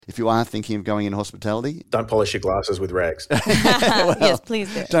If you are thinking of going in hospitality, don't polish your glasses with rags. Yes,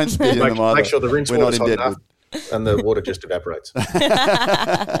 please do. Don't spit in them either. Make sure the rinse We're water's not hot in enough and the water just evaporates.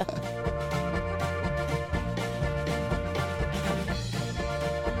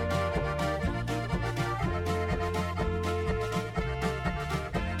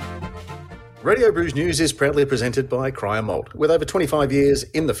 Radio Brews News is proudly presented by Cryer Malt. With over 25 years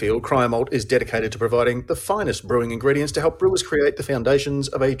in the field, Cryer Malt is dedicated to providing the finest brewing ingredients to help brewers create the foundations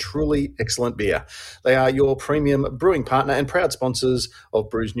of a truly excellent beer. They are your premium brewing partner and proud sponsors of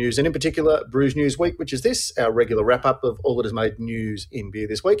Brews News, and in particular, Brews News Week, which is this, our regular wrap-up of all that has made news in beer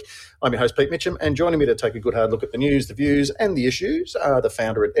this week. I'm your host, Pete Mitchell, and joining me to take a good hard look at the news, the views, and the issues are the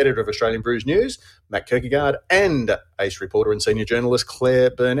founder and editor of Australian Brews News, Matt Kierkegaard, and ace reporter and senior journalist,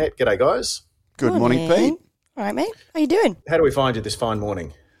 Claire Burnett. G'day, guys. Good morning, Pete. All right, mate. How you doing? How do we find you this fine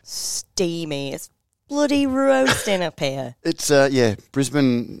morning? Steamy. It's bloody roasting up here. It's,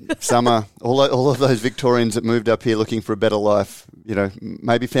 Brisbane summer. All of those Victorians that moved up here looking for a better life,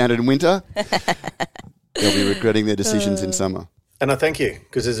 maybe found it in winter. They'll be regretting their decisions in summer. And I thank you,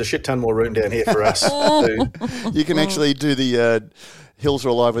 because there's a shit ton more room down here for us. You can actually do the Hills Are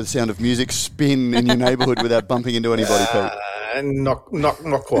Alive with the Sound of Music spin in your neighbourhood without bumping into anybody, Pete. Not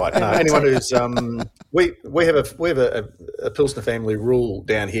quite. No. Anyone who's we have a Pilsner family rule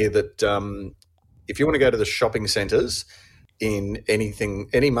down here that if you want to go to the shopping centres in any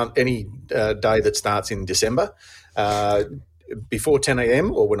month, any day that starts in December, before 10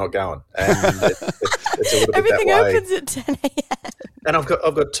 a.m. or we're not going. And it's a little bit Everything that way. opens at 10 a.m. And I've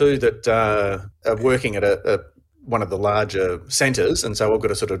got two that are working at one of the larger centres, and so I've got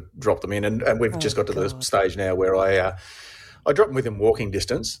to sort of drop them in. And we've just got to the stage now where I drop them within walking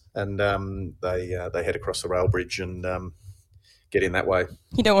distance, and they head across the rail bridge and get in that way.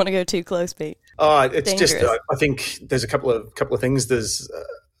 You don't want to go too close, Pete. Oh, it's Dangerous. just I think there's a couple of things. There's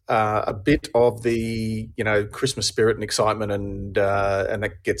a bit of the Christmas spirit and excitement, and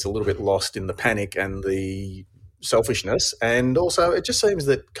that gets a little bit lost in the panic and the selfishness, and also it just seems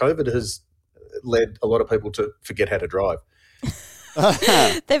that COVID has led a lot of people to forget how to drive.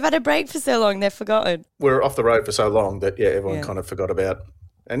 They've had a break for so long, they've forgotten. We're off the road for so long that everyone kind of forgot about.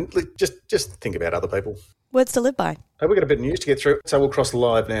 And just think about other people. Words to live by. We've got a bit of news to get through, so we'll cross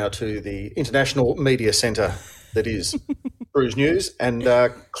live now to the International Media Centre that is Brews News. And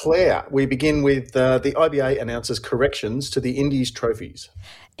Claire, we begin with the IBA announces corrections to the Indies trophies.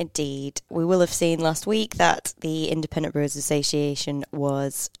 Indeed. We will have seen last week that the Independent Brewers Association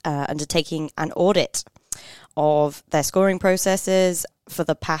was undertaking an audit of their scoring processes for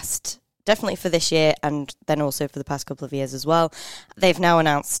the past, definitely for this year, and then also for the past couple of years as well. They've now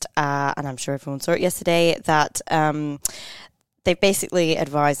announced, and I'm sure everyone saw it yesterday, that they basically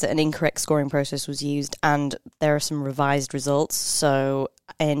advised that an incorrect scoring process was used, and there are some revised results. So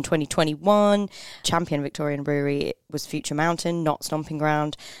in 2021, champion Victorian Brewery was Future Mountain, not Stomping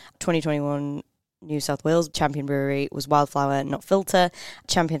Ground. 2021 New South Wales champion brewery was Wildflower, not Filter.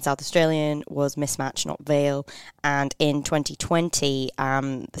 Champion South Australian was Mismatch, not Vale. And in 2020,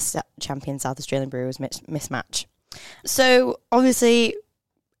 the champion South Australian brewery was Mismatch. So obviously,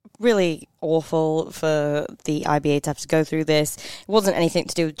 really awful for the IBA to have to go through this. It wasn't anything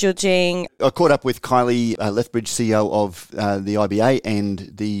to do with judging. I caught up with Kylie Lethbridge, CEO of the IBA, and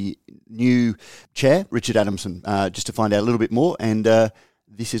the new chair, Richard Adamson, just to find out a little bit more. And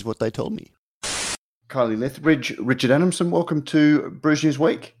this is what they told me. Kylie Lethbridge, Richard Adamson, welcome to Brews News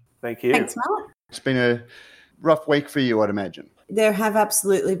Week. Thank you. Thanks, Matt. It's been a rough week for you, I'd imagine. There have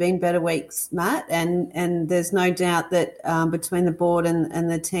absolutely been better weeks, Matt, and there's no doubt that between the board and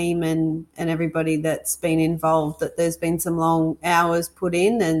the team and everybody that's been involved, that there's been some long hours put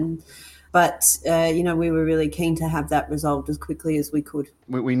in, but we were really keen to have that resolved as quickly as we could.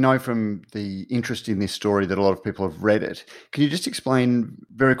 We know from the interest in this story that a lot of people have read it. Can you just explain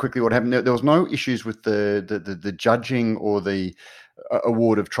very quickly what happened? There was no issues with the judging or the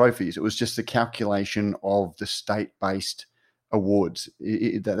award of trophies. It was just the calculation of the state-based awards.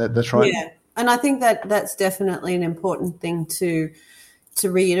 That's right? Yeah, and I think that's definitely an important thing to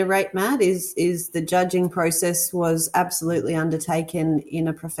reiterate, Matt, is the judging process was absolutely undertaken in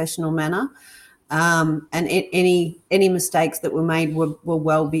a professional manner, and any mistakes that were made were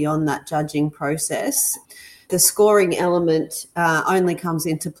well beyond that judging process. The scoring element only comes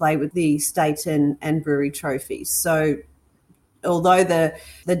into play with the state and brewery trophies. So although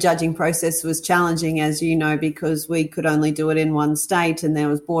the judging process was challenging, as you know, because we could only do it in one state and there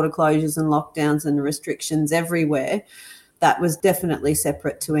was border closures and lockdowns and restrictions everywhere, that was definitely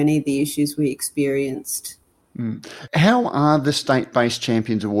separate to any of the issues we experienced. How are the state-based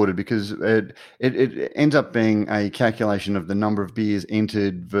champions awarded? Because it ends up being a calculation of the number of beers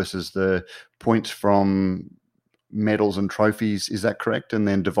entered versus the points from medals and trophies. Is that correct? And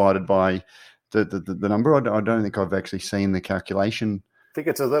then divided by the number? I don't think I've actually seen the calculation. I think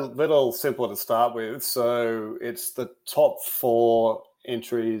it's a little simpler to start with. So it's the top 4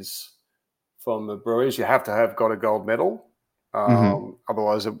 entries from the breweries. You have to have got a gold medal.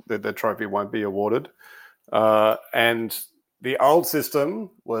 Otherwise, the trophy won't be awarded. And the old system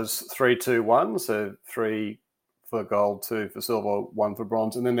was 3-2-1, so 3 for gold, 2 for silver, 1 for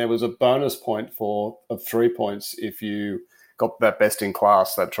bronze. And then there was a bonus point of 3 points if you got that best in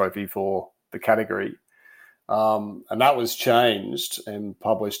class, that trophy for the category. And that was changed and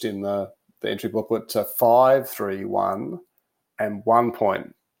published in the entry booklet to 5-3-1 and 1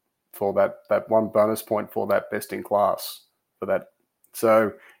 point for that one bonus point for that best in class for that.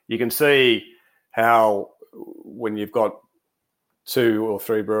 So you can see how when you've got 2 or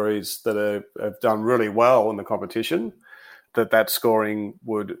 3 breweries that have done really well in the competition, that scoring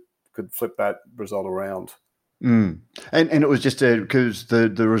could flip that result around. And it was just because the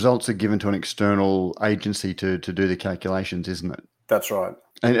results are given to an external agency to do the calculations, isn't it? That's right.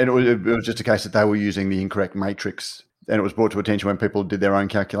 And it was just a case that they were using the incorrect matrix, and it was brought to attention when people did their own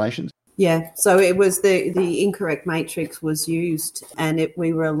calculations. Yeah, so it was the incorrect matrix was used, and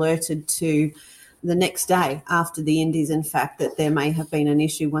we were alerted to the next day after the Indies, in fact, that there may have been an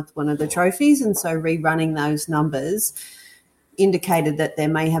issue with one of the trophies, and so rerunning those numbers indicated that there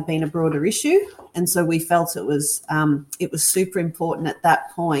may have been a broader issue, and so we felt it was super important at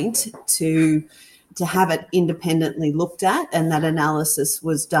that point to have it independently looked at, and that analysis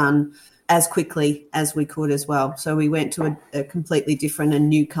was done as quickly as we could as well. So we went to a completely different and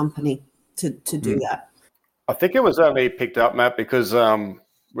new company to do that. I think it was only picked up, Matt, because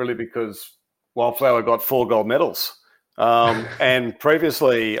Wildflower got 4 gold medals. And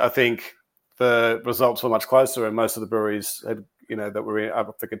previously, I think the results were much closer, and most of the breweries had, that were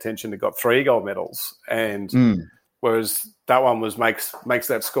up for contention, that got 3 gold medals. And whereas that one makes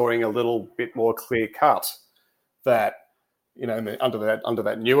that scoring a little bit more clear cut, that under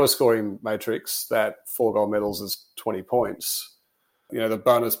that newer scoring matrix, that 4 gold medals is 20 points. The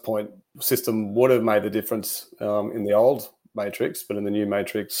bonus point system would have made the difference in the old matrix, but in the new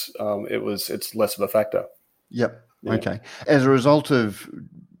matrix, it's less of a factor. Yep. Yeah. Okay. As a result of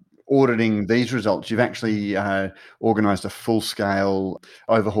auditing these results, you've actually organised a full-scale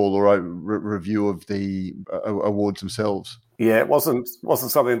overhaul or review of the awards themselves. Yeah, it wasn't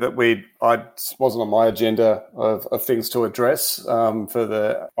something that wasn't on my agenda of things to address for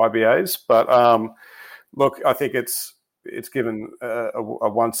the IBAs, but look, I think it's given a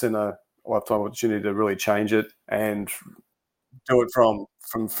once in a lifetime opportunity to really change it and do it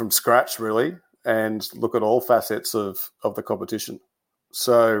from scratch, really, and look at all facets of the competition.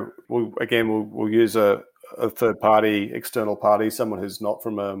 So we'll use a third party, external party, someone who's not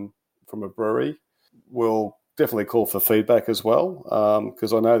from a brewery. We'll definitely call for feedback as well,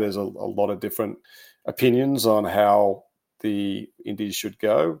 because I know there's a lot of different opinions on how the Indies should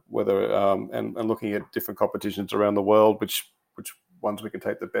go, whether and looking at different competitions around the world, which ones we can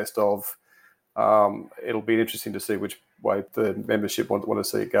take the best of. It'll be interesting to see which way the membership want to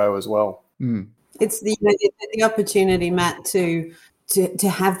see it go as well. It's the opportunity, Matt, to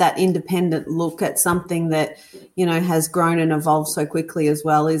have that independent look at something that has grown and evolved so quickly as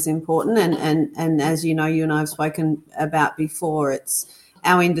well is important. And as you and I have spoken about before, it's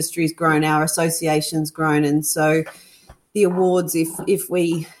our industry's grown, our association's grown, and so the awards,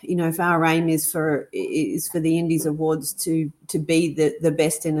 if our aim is for the Indies Awards to be the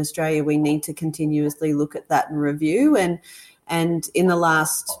best in Australia, we need to continuously look at that and review. And in the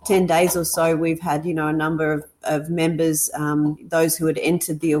last 10 days or so, we've had, a number of members, those who had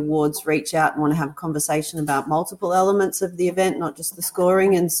entered the awards, reach out and want to have a conversation about multiple elements of the event, not just the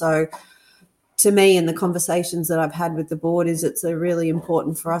scoring. And so to me, in the conversations that I've had with the board, it's really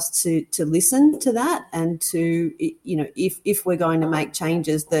important for us to listen to that and to, if we're going to make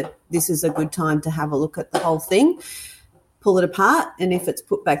changes, that this is a good time to have a look at the whole thing, pull it apart, and if it's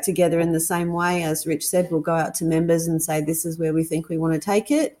put back together in the same way, as Rich said, we'll go out to members and say this is where we think we want to take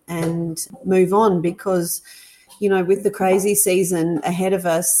it and move on, because with the crazy season ahead of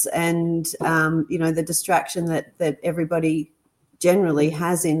us and the distraction that everybody generally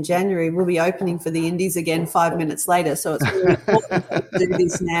has in January, we'll be opening for the Indies again 5 minutes later, so it's really important to do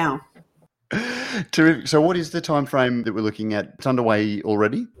this now. Terrific. So what is the time frame that we're looking at? It's underway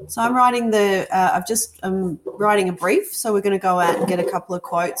already? So I'm writing I'm writing a brief, so we're going to go out and get a couple of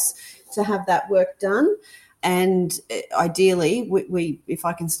quotes to have that work done, and ideally we if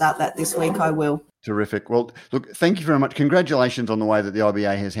I can start that this week, I will. Terrific. Well, look, thank you very much. Congratulations on the way that the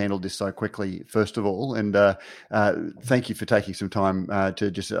IBA has handled this so quickly, first of all. And thank you for taking some time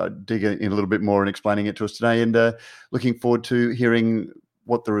to just dig in a little bit more and explaining it to us today. And looking forward to hearing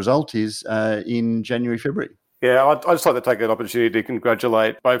what the result is in January, February. Yeah, I'd just like to take an opportunity to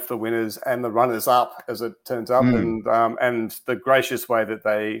congratulate both the winners and the runners-up, as it turns up, and the gracious way that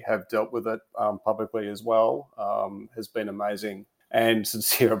they have dealt with it publicly as well has been amazing. And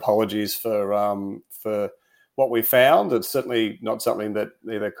sincere apologies for what we found. It's certainly not something that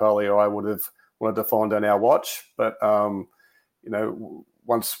either Kylie or I would have wanted to find on our watch. But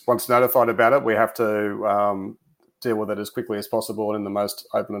once notified about it, we have to deal with it as quickly as possible and in the most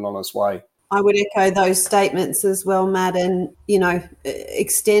open and honest way. I would echo those statements as well, Matt, and,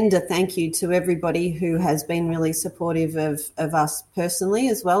 extend a thank you to everybody who has been really supportive of us personally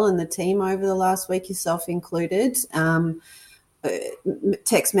as well, and the team over the last week, yourself included.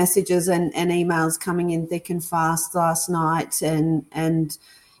 Text messages and emails coming in thick and fast last night, and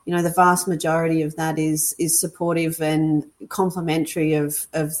the vast majority of that is supportive and complimentary of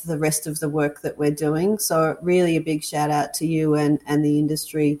the rest of the work that we're doing. So really a big shout out to you and the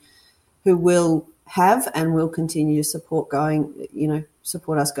industry, who will have and will continue to support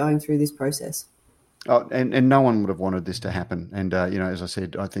us going through this process. Oh, and no one would have wanted this to happen. And, as I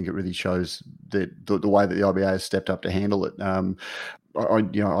said, I think it really shows that the way that the IBA has stepped up to handle it.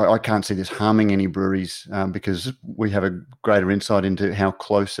 I can't see this harming any breweries because we have a greater insight into how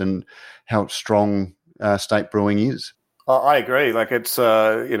close and how strong state brewing is. I agree. Like it's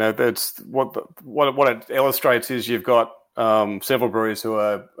that's what it illustrates is you've got several breweries who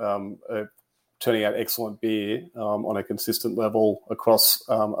are turning out excellent beer on a consistent level across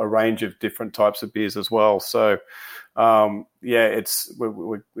a range of different types of beers as well. So, it's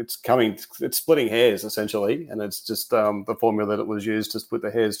splitting hairs essentially, and it's just the formula that was used to split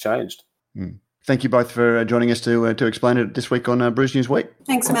the hairs changed. Mm. Thank you both for joining us to explain it this week on Brews News Week.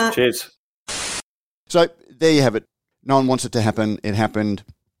 Thanks, Matt. Cheers. So there you have it. No one wants it to happen. It happened.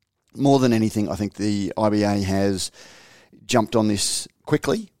 More than anything, I think the IBA has jumped on this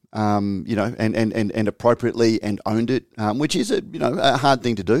quickly. And appropriately and owned it, which is a hard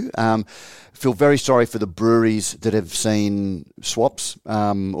thing to do. Feel very sorry for the breweries that have seen swaps,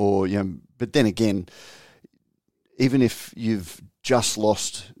 but then again, even if you've just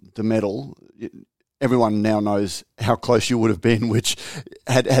lost the medal, everyone now knows how close you would have been. Which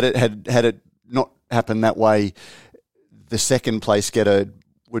had it not happened that way, the second place getter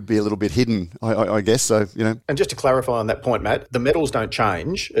would be a little bit hidden, I guess. So, And just to clarify on that point, Matt, the medals don't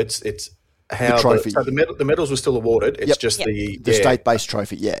change. It's how the trophy. The medals were still awarded. It's just the state-based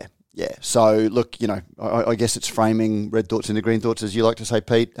trophy. Yeah. So look, I guess it's framing red thoughts into green thoughts, as you like to say,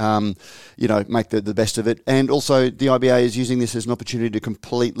 Pete. Make the best of it, and also the IBA is using this as an opportunity to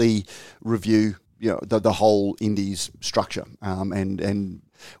completely review, the whole Indies structure. And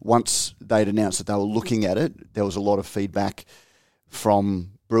once they'd announced that they were looking at it, there was a lot of feedback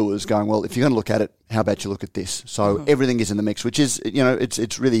from brewers going, well, if you're going to look at it, how about you look at this? So everything is in the mix, which is,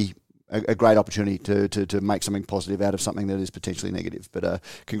 it's really a great opportunity to make something positive out of something that is potentially negative. But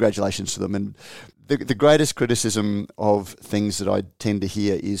congratulations to them. And the greatest criticism of things that I tend to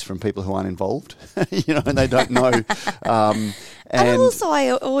hear is from people who aren't involved, and they don't know. And also, I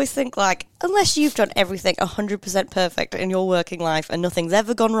always think, unless you've done everything 100% perfect in your working life and nothing's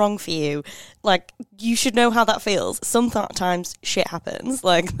ever gone wrong for you, you should know how that feels. Sometimes shit happens.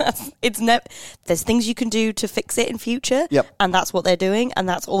 There's things you can do to fix it in future, and that's what they're doing, and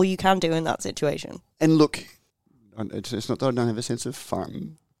that's all you can do in that situation. And look, it's not that I don't have a sense of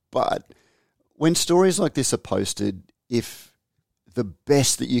fun, but when stories like this are posted, if the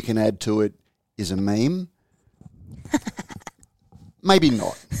best that you can add to it is a meme, maybe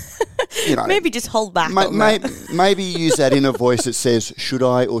not. Maybe just hold back. Maybe use that inner voice that says, "Should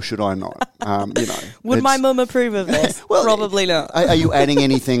I or should I not?" Would my mum approve of this? Well, probably not. Are you adding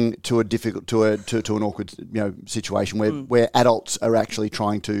anything to a difficult to an awkward situation where adults are actually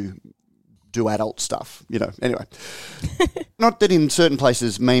trying to do adult stuff? Anyway, not that in certain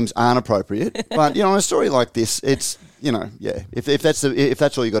places memes aren't appropriate, but a story like this, it's if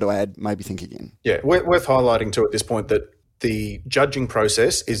that's all you got to add, maybe think again. Yeah, worth highlighting too at this point that the judging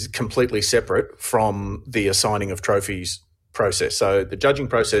process is completely separate from the assigning of trophies process. So the judging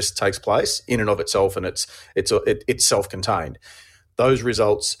process takes place in and of itself, and it's self-contained. Those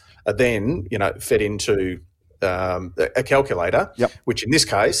results are then fed into a calculator, which in this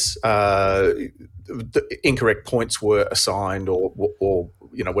case, the incorrect points were assigned or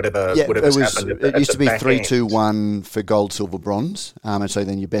whatever's happened. It used to be 3-2-1 for gold, silver, bronze, and so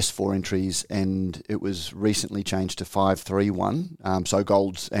then your best four entries, and it was recently changed to 5-3-1. So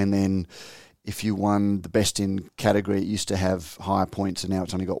golds, and then if you won the best in category, it used to have higher points, and now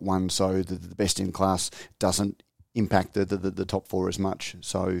it's only got one. So the best in class doesn't impact the top four as much.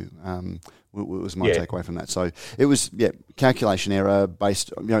 So it was my takeaway from that. So it was calculation error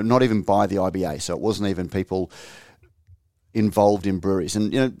based, not even by the IBA. So it wasn't even people involved in breweries.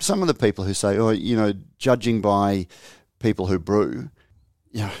 And some of the people who say, judging by people who brew,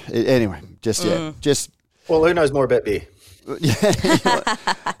 anyway, just. Well, who knows more about beer?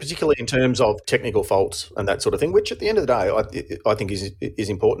 Particularly in terms of technical faults and that sort of thing, which at the end of the day, I think is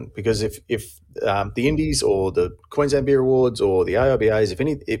important, because if the Indies or the Queensland Beer Awards or the AIBAs,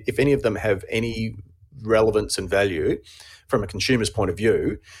 if any of them have any relevance and value from a consumer's point of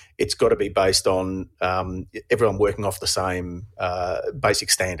view, it's got to be based on everyone working off the same basic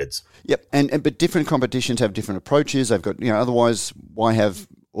standards. Yep, but different competitions have different approaches. They've got otherwise why have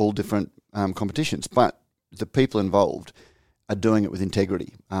all different competitions? But the people involved are doing it with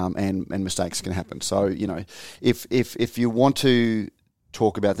integrity, and mistakes can happen. So if you want to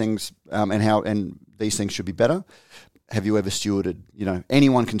talk about things and these things should be better, have you ever stewarded?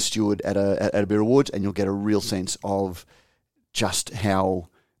 Anyone can steward at a beer awards, and you'll get a real sense of just how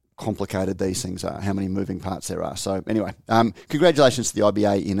complicated these things are, how many moving parts there are. So anyway, congratulations to the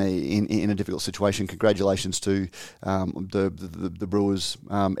IBA in a difficult situation. Congratulations to the brewers,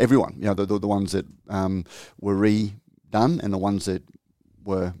 everyone. The ones that were redone and the ones that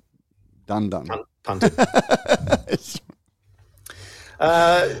were done. Punted.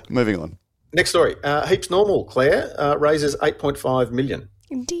 Moving on. Next story. Heaps Normal, Claire, raises 8.5 million.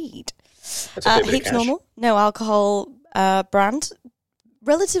 Indeed. That's a fair bit of Heaps cash. Normal, no alcohol brand.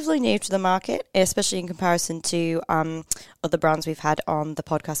 Relatively new to the market, especially in comparison to other brands we've had on the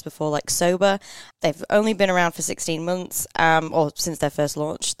podcast before, like Sober. They've only been around for 16 months, or since their first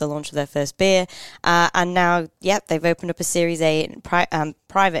launch, the launch of their first beer. And now, they've opened up a Series A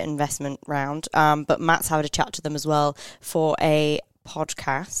private investment round. But Matt's had a chat to them as well for a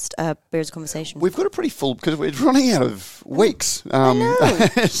podcast, Beers Conversation. We've got a pretty full, because we're running out of weeks. I know.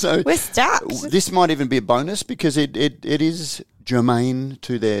 So we're stacked. This might even be a bonus, because it is germane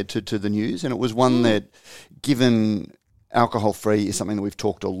to the news, and it was one that, given alcohol free is something that we've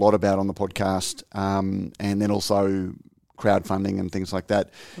talked a lot about on the podcast, and then also crowdfunding and things like that.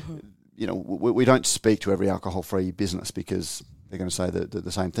 Mm-hmm. We don't speak to every alcohol free business because they're going to say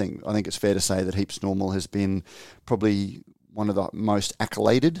the same thing. I think it's fair to say that Heaps Normal has been probably one of the most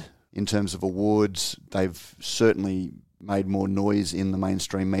accoladed in terms of awards. They've certainly made more noise in the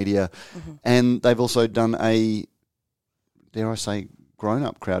mainstream media, mm-hmm. and they've also done a, dare I say,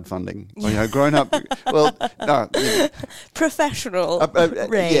 grown-up crowdfunding. Grown-up, well, no. Professional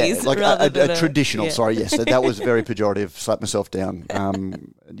raise. Like rather a traditional, sorry, yes. That was very pejorative, slap myself down.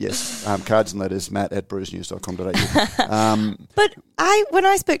 Yes, cards and letters, matt@brewsnews.com.au. But when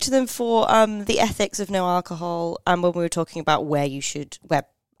I spoke to them for the ethics of no alcohol, when we were talking about where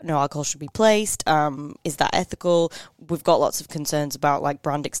no alcohol should be placed, is that ethical? We've got lots of concerns about like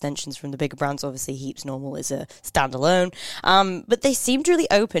brand extensions from the bigger brands. Obviously, Heaps Normal is a standalone, but they seemed really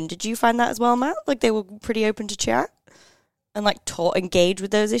open. Did you find that as well, Matt? Like they were pretty open to chat and like engage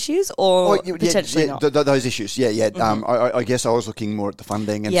with those issues, or potentially not? Those issues, Mm-hmm. I guess I was looking more at the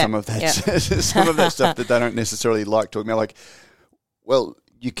funding and some of that, some of that stuff that they don't necessarily like talking about. Like, well,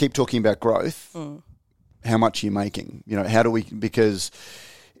 you keep talking about growth. How much are you making? How do we? Because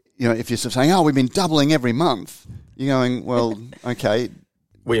if you're sort of saying, we've been doubling every month, you're going, well, okay.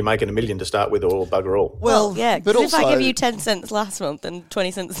 Well, you're making $1 million to start with, or bugger all. Well, yeah, but also, if I give you 10 cents last month and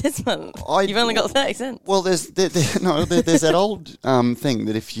 20 cents this month, you've only got 30 cents. Well, there's that old thing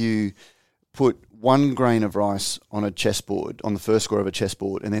that if you put 1 grain of rice on a chessboard, on the first square of a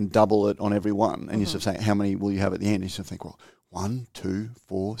chessboard, and then double it on every one, and mm-hmm. you sort of say, how many will you have at the end? And you sort of think, well, 1, 2,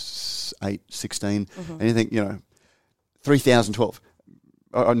 4, 8, 16, mm-hmm. and you think, 3,012.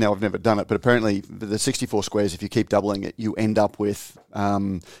 No, I've never done it, but apparently the 64 squares, if you keep doubling it, you end up with,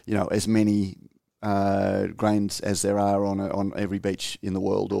 as many grains as there are on every beach in the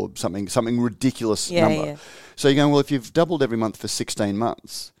world, or something ridiculous number. Yeah. So you're going, well, if you've doubled every month for 16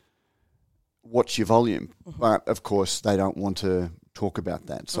 months, what's your volume? Mm-hmm. But of course, they don't want to talk about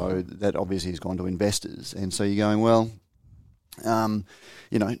that. So mm-hmm. that obviously has gone to investors, and so you're going, well,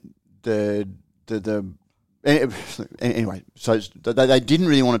 Anyway, so they didn't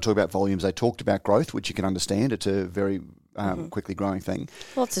really want to talk about volumes. They talked about growth, which you can understand. It's a very quickly growing thing.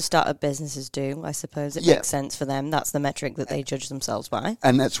 Lots of startup businesses do, I suppose. It makes sense for them. That's the metric that they judge themselves by.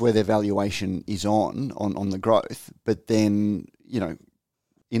 And that's where their valuation is on the growth. But then,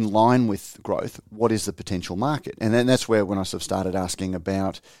 in line with growth, what is the potential market? And then that's where when I sort of started asking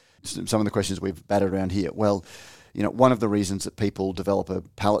about some of the questions we've batted around here. Well, one of the reasons that people develop a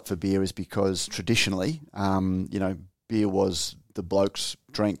palate for beer is because traditionally, beer was the bloke's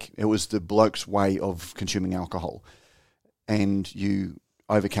drink. It was the bloke's way of consuming alcohol. And you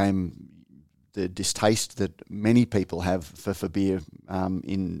overcame the distaste that many people have for beer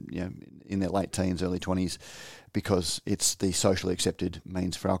in their late teens, early 20s, because it's the socially accepted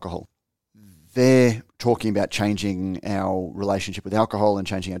means for alcohol. They're talking about changing our relationship with alcohol and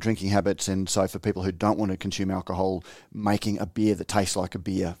changing our drinking habits. And so for people who don't want to consume alcohol, making a beer that tastes like a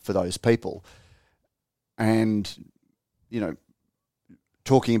beer for those people. And,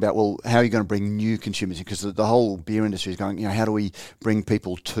 talking about, well, how are you going to bring new consumers in? Because the whole beer industry is going, how do we bring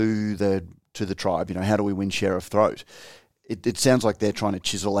people to the tribe? How do we win share of throat? It sounds like they're trying to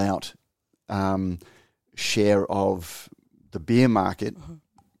chisel out share of the beer market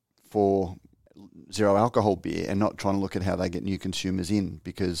for zero alcohol beer and not trying to look at how they get new consumers in,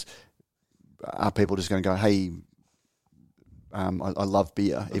 because are people just going to go, hey, I love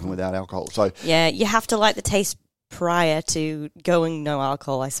beer even without alcohol? So yeah, you have to like the taste prior to going no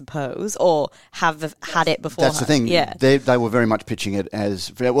alcohol, I suppose, or have had it before. That's the thing. Yeah, they were very much pitching it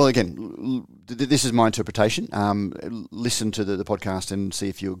as, well, again, this is my interpretation. Listen to the podcast and see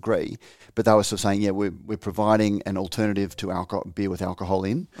if you agree. But they were sort of saying, we're providing an alternative to alcohol, beer with alcohol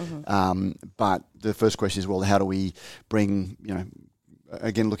in. But the first question is, well, how do we bring,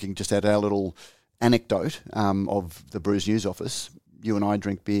 again, looking just at our little anecdote of the Brews news office. You and I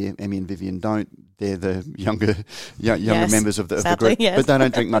drink beer. Emmy and Vivian don't. They're the younger members of the group, but they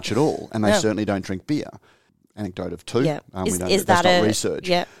don't drink much at all, and they certainly don't drink beer. Anecdote of two. Yeah. That's not research.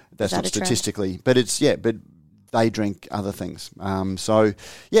 Yeah. That's not statistically, but it's but they drink other things. So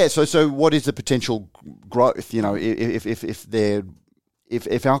what is the potential growth?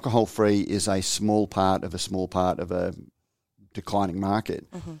 If alcohol free is a small part of a declining market,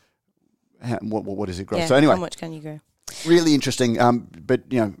 what is it growth? Yeah, so anyway, how much can you grow? Really interesting, but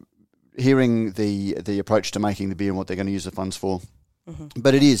hearing the approach to making the beer and what they're going to use the funds for.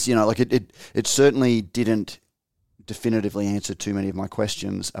 But it is, it certainly didn't definitively answer too many of my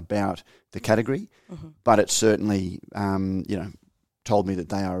questions about the category, but it certainly, told me that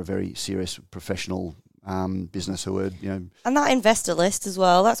they are a very serious professional business who are, And that investor list as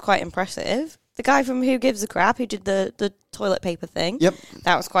well, that's quite impressive. The guy from Who Gives a Crap who did the toilet paper thing. Yep.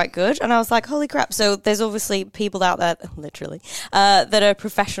 That was quite good. And I was like, holy crap. So there's obviously people out there, literally, that are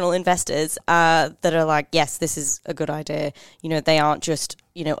professional investors that are like, yes, this is a good idea. They aren't just,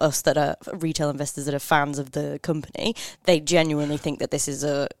 us that are retail investors that are fans of the company. They genuinely think that this is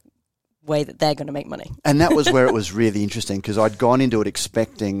a way that they're going to make money. And that was where it was really interesting, because I'd gone into it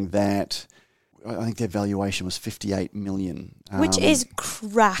expecting that I think their valuation was $58 million, which is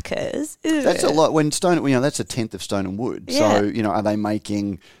crackers. Isn't that's it? a lot. When Stone, that's a tenth of Stone and Wood. Yeah. So are they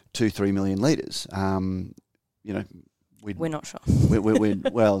making 2-3 million litres? We're not sure.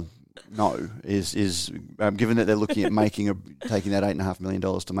 Well, no. Is given that they're looking at taking that $8.5 million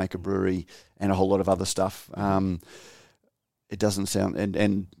to make a brewery and a whole lot of other stuff. It doesn't sound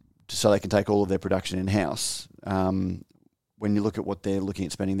and so they can take all of their production in house. When you look at what they're looking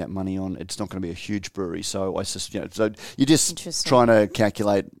at spending that money on, it's not going to be a huge brewery. So so you're just trying to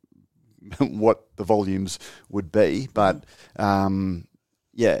calculate what the volumes would be. But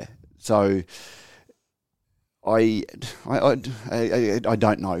so I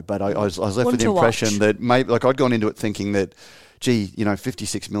don't know. But I was left with the impression that maybe I'd gone into it thinking that, gee,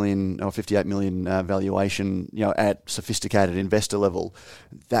 56 million or 58 million valuation, at sophisticated investor level,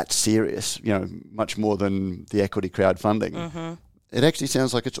 that's serious, much more than the equity crowdfunding. It actually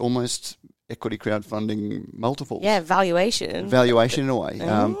sounds like it's almost equity crowdfunding multiples. Yeah, valuation in a way.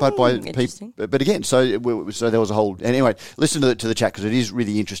 But by people, but again, so there was a whole. Anyway, listen to the chat, because it is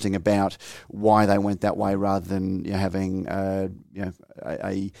really interesting about why they went that way rather than having a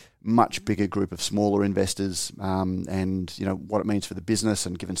much bigger group of smaller investors, and what it means for the business.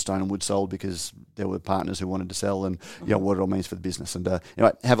 And given Stone and Wood sold because there were partners who wanted to sell, and what it all means for the business. And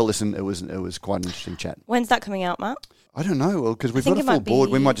anyway, have a listen. It was quite an interesting chat. When's that coming out, Matt? I don't know. Well, because we've got a full board,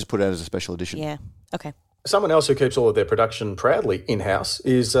 we might just put it out as a special edition. Yeah. Okay. Someone else who keeps all of their production proudly in-house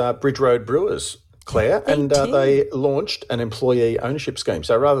is Bridge Road Brewers, Claire, they launched an employee ownership scheme.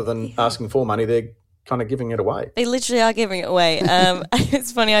 So rather than asking for money, they're kind of giving it away. They literally are giving it away.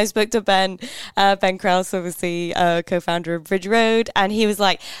 It's funny, I spoke to Ben Krause, obviously co-founder of Bridge Road, and he was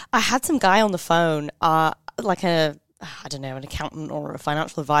like, I had some guy on the phone, an accountant or a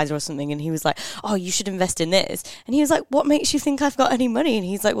financial advisor or something, and he was like, oh, you should invest in this. And he was like, what makes you think I've got any money? And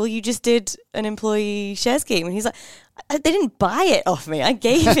he's like, well, you just did an employee share scheme. And he's like, They didn't buy it off me. I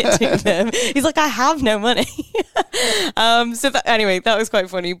gave it to them. He's like, I have no money. Anyway, that was quite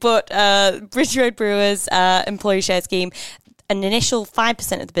funny. But Bridge Road Brewers employee share scheme, an initial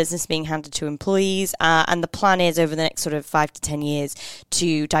 5% of the business being handed to employees, and the plan is over the next sort of 5 to 10 years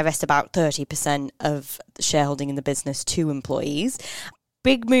to divest about 30% of the shareholding in the business to employees.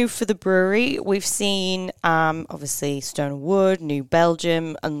 Big move for the brewery. We've seen, obviously, Stone & Wood, New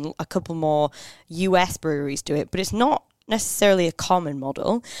Belgium, and a couple more US breweries do it, but it's not necessarily a common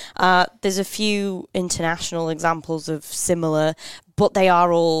model. There's a few international examples of similar, but they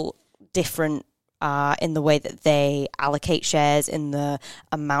are all different in the way that they allocate shares, in the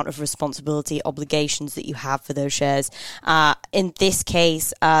amount of responsibility, obligations that you have for those shares. In this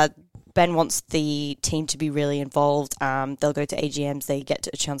case, Ben wants the team to be really involved. They'll go to AGMs. They get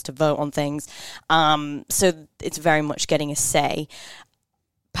a chance to vote on things. So it's very much getting a say.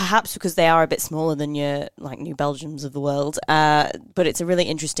 Perhaps because they are a bit smaller than your like New Belgiums of the world. But it's a really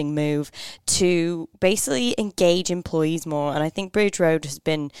interesting move to basically engage employees more. And I think Bridge Road has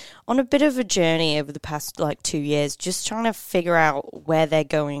been on a bit of a journey over the past 2 years, just trying to figure out where they're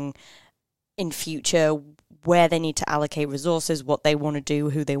going in future, where they need to allocate resources, what they want to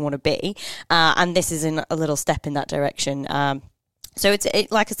do, who they want to be. And this is a little step in that direction. So it's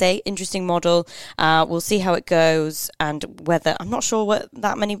like I say, interesting model. We'll see how it goes, and whether, I'm not sure what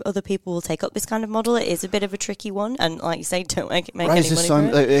that many other people will take up this kind of model. It is a bit of a tricky one, and like you say, don't make any money from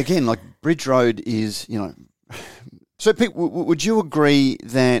it. Again, like Bridge Road is, So Pete, would you agree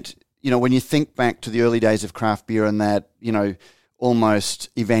that, when you think back to the early days of craft beer and that, almost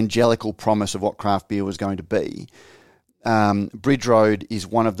evangelical promise of what craft beer was going to be, Bridge Road is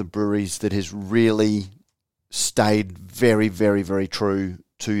one of the breweries that has really stayed very, very, very true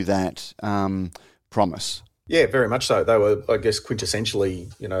to that promise. Yeah, very much so. They were, I guess, quintessentially,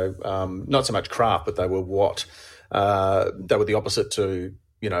 not so much craft, but they were they were the opposite to,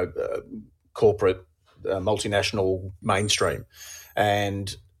 corporate, multinational mainstream.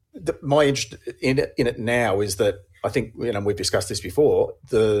 And my interest in it now is that I think, we've discussed this before,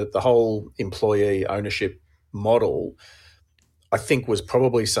 the whole employee ownership model, I think, was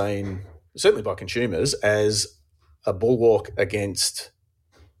probably seen, certainly by consumers, as a bulwark against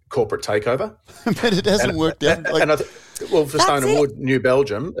corporate takeover. But it hasn't worked out. For Stone & Wood, New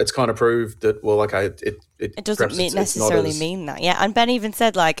Belgium, it's kind of proved that, it doesn't necessarily mean that. Yeah, and Ben even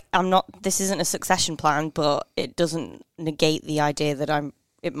said, this isn't a succession plan, but it doesn't negate the idea that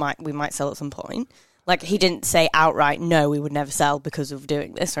we might sell at some point. Like, he didn't say outright, no, we would never sell because of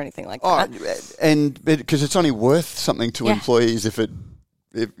doing this or anything like that. And because it's only worth something to employees if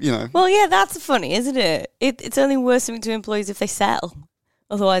Well, yeah, that's funny, isn't it? It's only worth something to employees if they sell.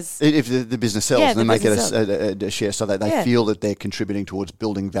 Otherwise, if the business sells, they make it a share so that they feel that they're contributing towards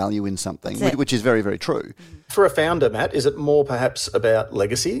building value in something, which is very, very true. For a founder, Matt, is it more perhaps about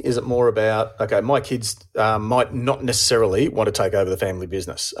legacy? Is it more about, my kids might not necessarily want to take over the family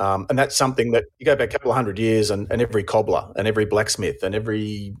business? And that's something that you go back a couple of 100 years and every cobbler and every blacksmith and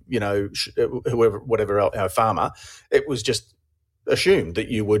every, whatever farmer, it was just assumed that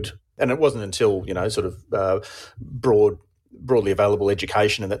you would, and it wasn't until, broadly available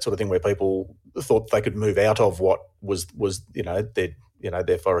education and that sort of thing where people thought they could move out of what was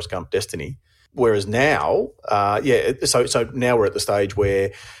their Forrest Gump destiny. Whereas now, so now we're at the stage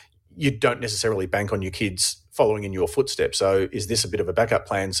where you don't necessarily bank on your kids following in your footsteps. So is this a bit of a backup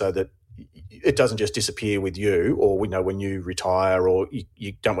plan so that it doesn't just disappear with you, or when you retire or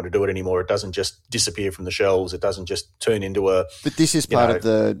you don't want to do it anymore, it doesn't just disappear from the shelves. It doesn't just turn into a... But this is part of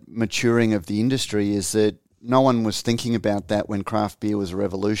the maturing of the industry, is that no one was thinking about that when craft beer was a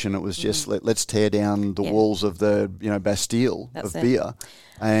revolution. It was just let's tear down the walls of the Bastille of beer.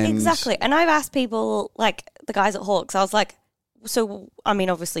 And exactly. And I've asked people, like the guys at Hawks, I was like, so,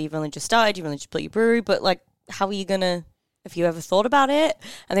 obviously you've only just started, you've only just built your brewery, but how are you going to, have you ever thought about it?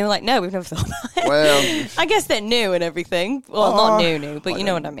 And they were like, no, we've never thought about it. Well, I guess they're new and everything. Well, not new, but you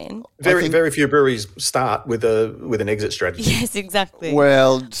know what I mean. Very few breweries start with an exit strategy. Yes, exactly.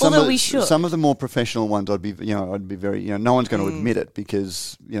 Well, some of the more professional ones, I'd be very, no one's going to admit it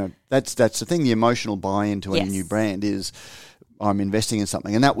because, that's the thing. The emotional buy-in to any new brand is I'm investing in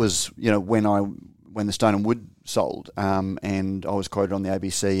something. And that was, when the Stone & Wood sold, and I was quoted on the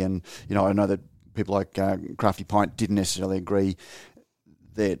ABC, and, I know that people like Crafty Pint didn't necessarily agree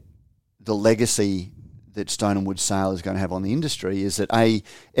that the legacy that Stone & Wood sale is going to have on the industry is that,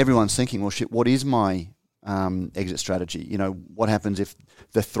 everyone's thinking, well, shit, what is my exit strategy? What happens if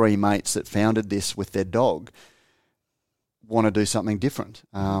the three mates that founded this with their dog want to do something different?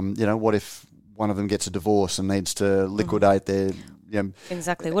 What if one of them gets a divorce and needs to liquidate their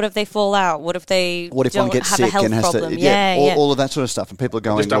Exactly. What if they fall out? What if one gets have sick a health and has problem? to, all of that sort of stuff. And people are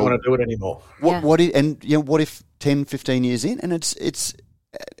going, just don't want to do it anymore. What if 10, 15 years in, and it's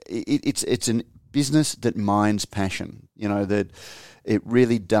a business that mines passion, that it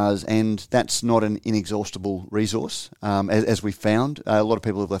really does, and that's not an inexhaustible resource. As we found, a lot of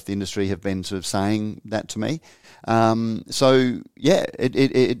people who've left the industry have been sort of saying that to me.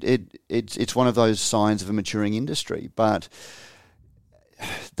 It's one of those signs of a maturing industry, but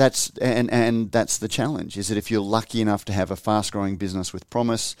that's the challenge, is that if you're lucky enough to have a fast-growing business with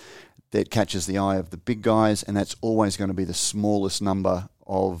promise that catches the eye of the big guys, and that's always going to be the smallest number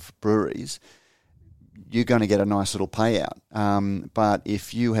of breweries, you're going to get a nice little payout. But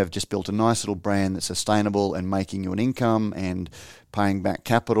if you have just built a nice little brand that's sustainable and making you an income and paying back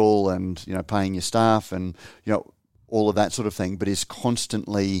capital and, paying your staff and, all of that sort of thing, but is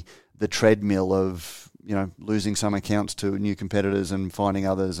constantly the treadmill of, losing some accounts to new competitors and finding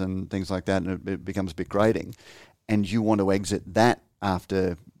others and things like that, and it becomes a bit grating, and you want to exit that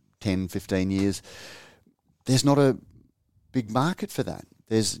after 10, 15 years, there's not a big market for that.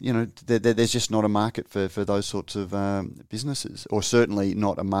 There's just not a market for those sorts of businesses, or certainly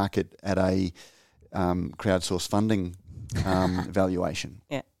not a market at a crowdsourced funding valuation.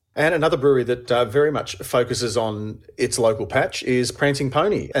 Yeah. And another brewery that very much focuses on its local patch is Prancing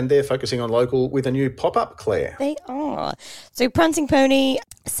Pony, and they're focusing on local with a new pop-up, Claire. They are. So Prancing Pony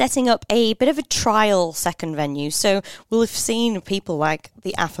setting up a bit of a trial second venue. So we'll have seen people like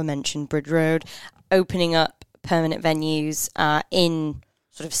the aforementioned Bridge Road opening up permanent venues in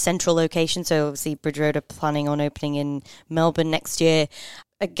sort of central locations. So obviously Bridge Road are planning on opening in Melbourne next year.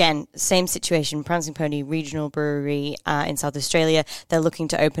 Again, same situation, Prancing Pony Regional Brewery in South Australia. They're looking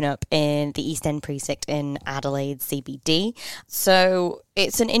to open up in the East End precinct in Adelaide CBD. So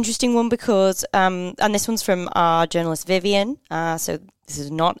it's an interesting one because, and this one's from our journalist Vivian, so this is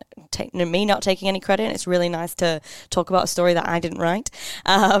not me not taking any credit. It's really nice to talk about a story that I didn't write,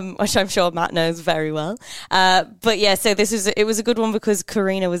 which I'm sure Matt knows very well. But yeah, so it was a good one because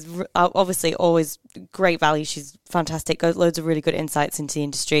Karina was obviously always great value. She's fantastic, got loads of really good insights into the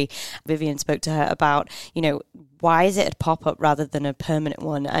industry. Vivian spoke to her about, why is it a pop-up rather than a permanent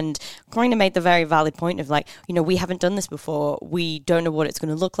one? And Karina made the very valid point of we haven't done this before. We don't know what it's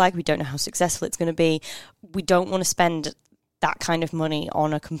going to look like. We don't know how successful it's going to be. We don't want to spend that kind of money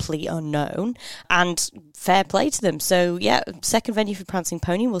on a complete unknown, and fair play to them. So yeah, second venue for Prancing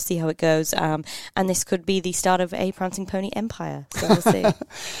Pony. We'll see how it goes. And this could be the start of a Prancing Pony empire. So we'll see.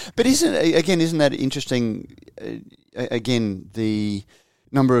 But isn't that interesting? Again, the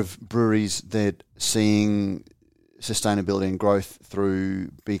number of breweries that seeing sustainability and growth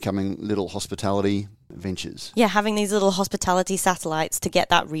through becoming little hospitality ventures. Yeah, having these little hospitality satellites to get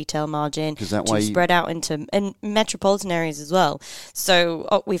that retail margin to spread out into and metropolitan areas as well.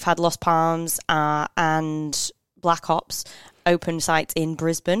 So we've had Los Palms and Black Hops open sites in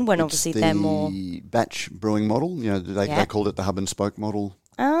Brisbane when obviously they're more batch brewing model. They called it the hub and spoke model.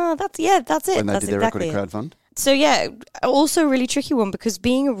 That's it. When they that's did their exactly equity crowdfund. So yeah, also a really tricky one because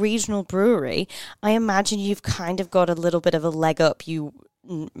being a regional brewery, I imagine you've kind of got a little bit of a leg up. You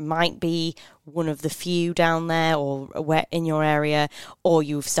might be one of the few down there or in your area, or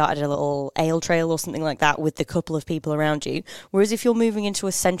you've started a little ale trail or something like that with the couple of people around you. Whereas if you're moving into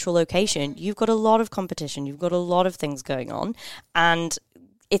a central location, you've got a lot of competition, you've got a lot of things going on, and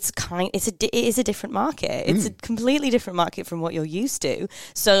it is a different market. It's a completely different market from what you're used to.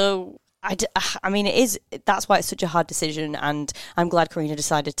 So I mean, that's why it's such a hard decision, and I'm glad Karina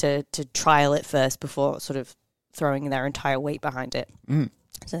decided to trial it first before sort of throwing their entire weight behind it.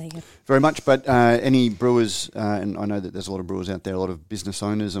 So there you go. Very much, but any brewers, and I know that there's a lot of brewers out there, a lot of business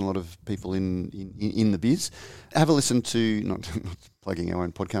owners and a lot of people in the biz, have a listen to, not plugging our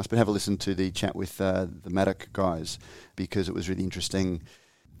own podcast, but have a listen to the chat with the Maddock guys, because it was really interesting,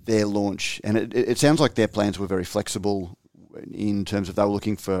 their launch, and it sounds like their plans were very flexible in terms of they were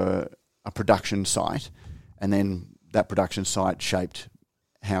looking for a production site, and then that production site shaped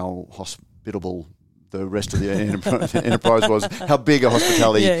how hospitable the rest of the enterprise was, how big a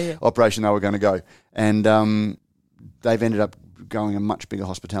hospitality operation they were going to go. And they've ended up going a much bigger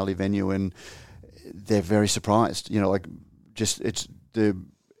hospitality venue, and they're very surprised. It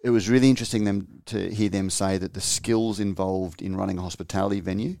was really interesting to hear them say that the skills involved in running a hospitality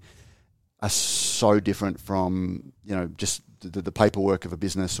venue are so different from, just the paperwork of a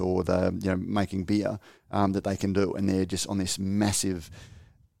business or the, making beer that they can do. And they're just on this massive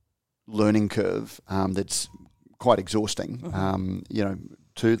learning curve that's quite exhausting,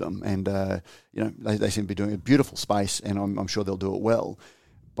 to them. And, they seem to be doing a beautiful space, and I'm sure they'll do it well.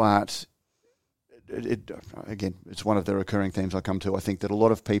 But again, it's one of the recurring themes I come to. I think that a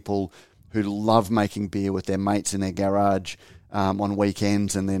lot of people who love making beer with their mates in their garage on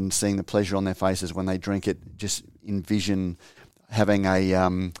weekends and then seeing the pleasure on their faces when they drink it, just envision having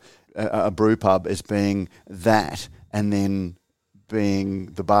a brew pub as being that, and then being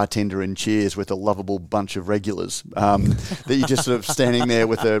the bartender in Cheers with a lovable bunch of regulars that you're just sort of standing there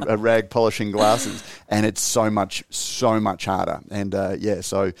with a rag polishing glasses, and it's so much harder. And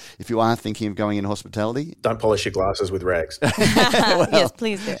so if you are thinking of going in hospitality, don't polish your glasses with rags. Yes,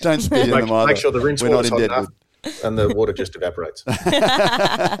 please do. Don't spit in them either. Make sure the rinse water's hot enough with... and the water just evaporates.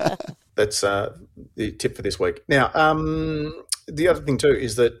 That's the tip for this week. Now, the other thing too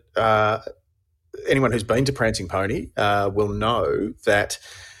is that anyone who's been to Prancing Pony will know that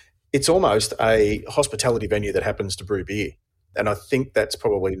it's almost a hospitality venue that happens to brew beer. And I think that's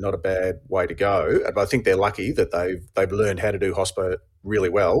probably not a bad way to go. And I think they're lucky that they've learned how to do hospo really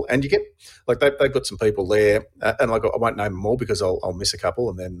well. And you get, like, they've got some people there, and like I won't name them all because I'll miss a couple,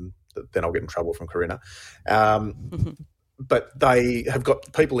 and then I'll get in trouble from Corinna. But they have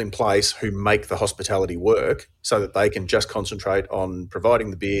got people in place who make the hospitality work so that they can just concentrate on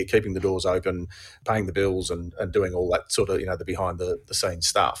providing the beer, keeping the doors open, paying the bills, and doing all that sort of, the behind the scenes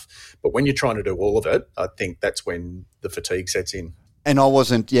stuff. But when you're trying to do all of it, I think that's when the fatigue sets in. And I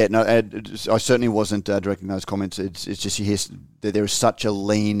wasn't, I certainly wasn't directing those comments. It's just you hear that there is such a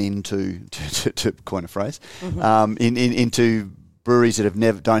lean into, to coin a phrase, into breweries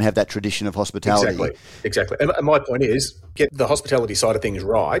that don't have that tradition of hospitality. Exactly. And my point is, get the hospitality side of things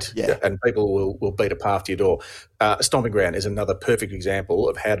right, and people will beat a path to your door. Stomping Ground is another perfect example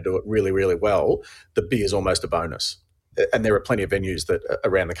of how to do it really, really well. The beer is almost a bonus. And there are plenty of venues that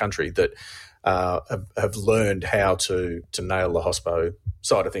around the country that have learned how to nail the hospo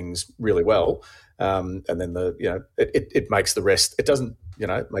side of things really well. And then it makes the rest. It doesn't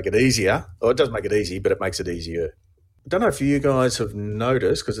make it easier, or it does make it easy, but it makes it easier. I don't know if you guys have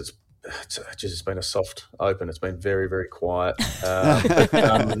noticed, because it's been a soft open. It's been very, very quiet.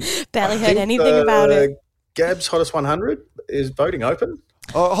 Barely heard anything about it. Gab's Hottest 100 is voting open.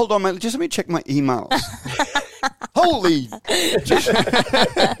 Oh, hold on, mate. Just let me check my emails. Holy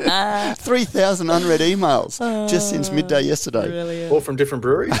 3,000 unread emails just since midday yesterday. Brilliant. All from different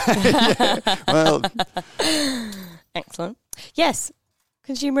breweries. Well, excellent. Yes.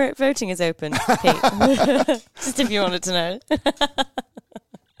 Consumer voting is open, Pete. Just if you wanted to know.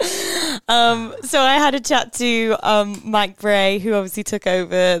 So I had a chat to Mike Bray, who obviously took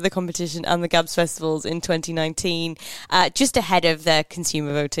over the competition and the Gabs Festivals in 2019, just ahead of the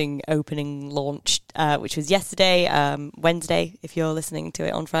consumer voting opening launch, which was yesterday, Wednesday, if you're listening to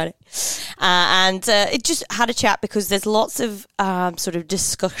it on Friday. And it just had a chat because there's lots of sort of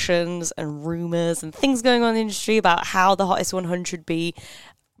discussions and rumours and things going on in the industry about how the Hottest 100 be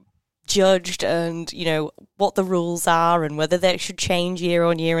judged, and what the rules are and whether they should change year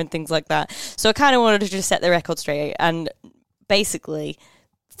on year and things like that. So I kind of wanted to just set the record straight, and basically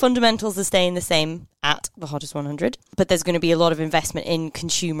fundamentals are staying the same at the Hottest 100, but there's going to be a lot of investment in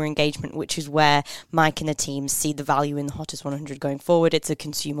consumer engagement, which is where Mike and the team see the value in the Hottest 100 going forward. It's a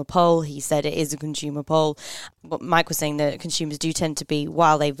consumer poll. He said it is a consumer poll. But Mike was saying that consumers do tend to be,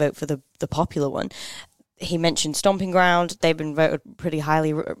 while they vote for the popular one, he mentioned Stomping Ground. They've been voted pretty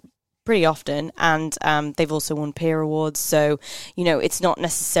highly pretty often, and they've also won peer awards. So, it's not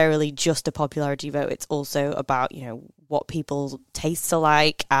necessarily just a popularity vote. It's also about, what people's tastes are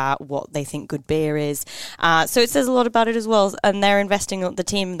like, what they think good beer is. So it says a lot about it as well. And they're investing, the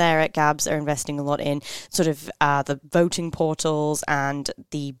team there at Gabs are investing a lot in sort of the voting portals and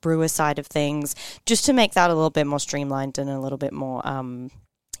the brewer side of things, just to make that a little bit more streamlined and a little bit more,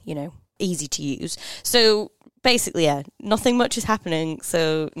 easy to use. So basically, nothing much is happening,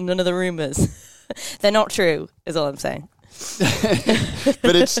 so none of the rumours, they're not true, is all I'm saying.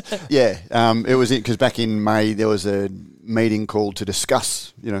 But it's, it was because back in May there was a meeting called to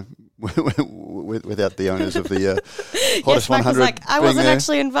discuss, without the owners of the Hottest 100. Was like, I wasn't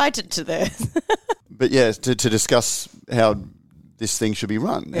actually invited to this. But to discuss how this thing should be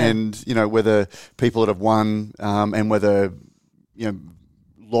run, and whether people that have won, and whether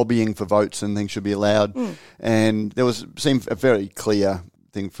lobbying for votes and things should be allowed. And there seemed a very clear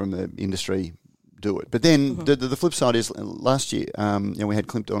thing from the industry, do it. But then the flip side is last year, we had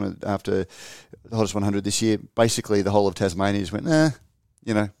Klimt on it after the Hottest 100 this year. Basically, the whole of Tasmania just went,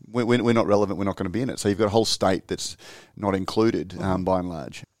 we're not relevant, we're not going to be in it. So you've got a whole state that's not included by and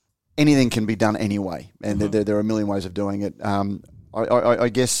large. Anything can be done anyway, and there are a million ways of doing it. I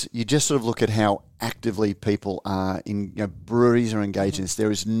guess you just sort of look at how actively people are breweries are engaged in this. There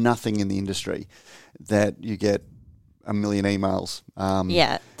is nothing in the industry that you get a million emails.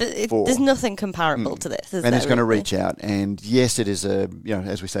 There's nothing comparable to this, and it's going to reach out. And yes, it is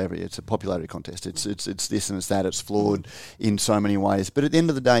as we say, it's a popularity contest. It's this and it's that. It's flawed in so many ways. But at the end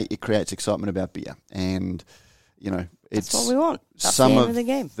of the day, it creates excitement about beer. And, that's what we want. That's some the aim of the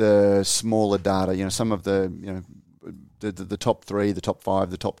game. The smaller data, some of the, the top 3, the top 5,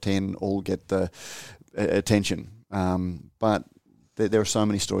 the top 10 all get the attention. But there are so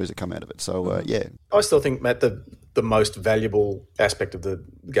many stories that come out of it. So, I still think, Matt, the most valuable aspect of the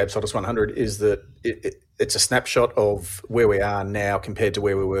Gabs Hottest 100 is that it's a snapshot of where we are now compared to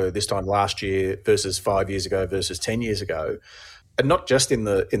where we were this time last year versus 5 years ago versus 10 years ago. And not just in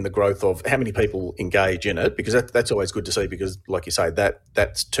the growth of how many people engage in it, because that's always good to see, because, like you say,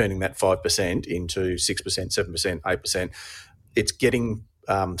 that's turning that 5% into 6%, 7%, 8%. It's getting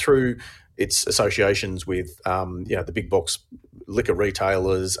through its associations with the big box liquor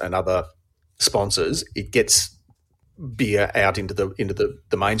retailers and other sponsors. It gets beer out into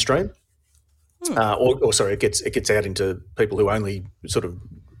the mainstream, it gets out into people who only sort of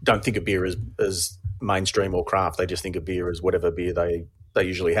don't think of beer as mainstream or craft. They just think of beer as whatever beer they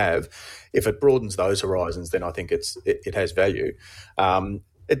usually have. If it broadens those horizons, then I think it has value. I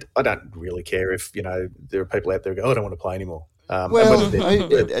don't really care if there are people out there who go, I don't want to play anymore. Whether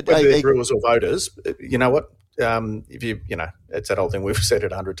they're brewers or voters, you know what? If it's that old thing, we've said it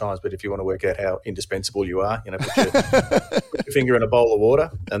 100 times, but if you want to work out how indispensable you are, put your finger in a bowl of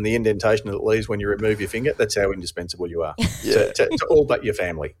water and the indentation that it leaves when you remove your finger, that's how indispensable you are to all but your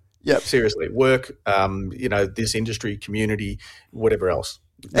family. Yeah, seriously, work, this industry, community, whatever else.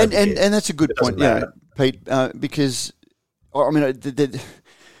 And that's a good point, Pete, because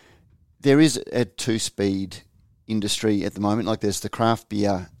there is a two-speed industry at the moment. Like, there's the craft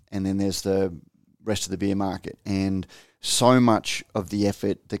beer and then there's the rest of the beer market, and so much of the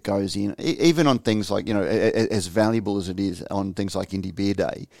effort that goes in, even on things like, as valuable as it is on things like Indie Beer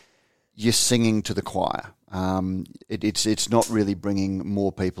Day, you're singing to the choir. It's not really bringing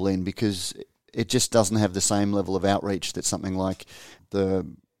more people in because it just doesn't have the same level of outreach that something like the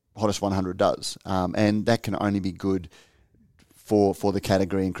Hottest 100 does, and that can only be good for the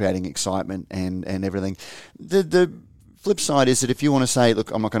category and creating excitement and everything. The flip side is that if you want to say,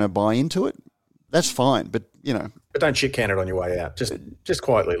 look, I'm not going to buy into it, that's fine, but but don't shit can it on your way out. Just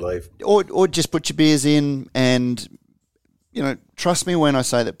quietly leave, or just put your beers in, and trust me when I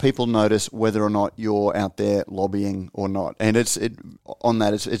say that people notice whether or not you're out there lobbying or not. And it's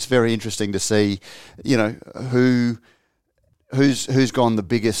very interesting to see, who's gone the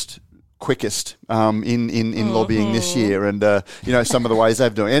biggest, quickest in lobbying this year, and some of the ways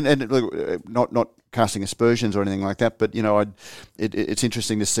they've done it. And look, not casting aspersions or anything like that, but it's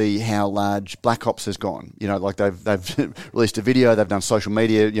interesting to see how large Black Ops has gone. Like they've released a video, they've done social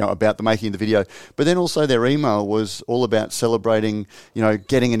media, about the making of the video, but then also their email was all about celebrating,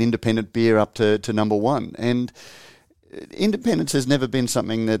 getting an independent beer up to number one. And independence has never been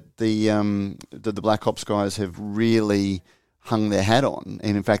something that the Black Ops guys have really hung their hat on.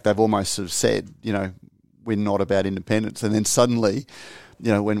 And in fact, they've almost sort of said, we're not about independence. And then suddenly,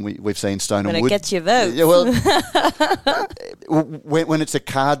 when we've seen Stone and Wood, when it gets your vote. Yeah, well, when it's a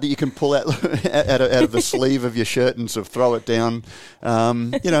card that you can pull out of the sleeve of your shirt and sort of throw it down,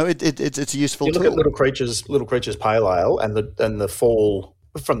 it's a useful tool. You look at Little Creatures Pale Ale and the fall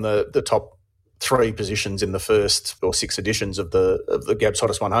from the top 3 positions in the first or 6 editions of the Gabs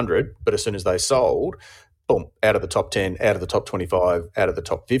Hottest 100, but as soon as they sold, boom, out of the top 10, out of the top 25, out of the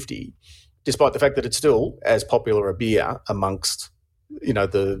top 50, despite the fact that it's still as popular a beer amongst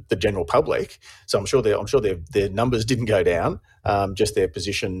the general public. So I'm sure their numbers didn't go down, just their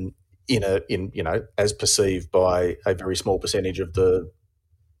position in as perceived by a very small percentage of the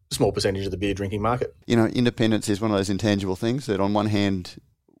beer drinking market. Independence is one of those intangible things that on one hand,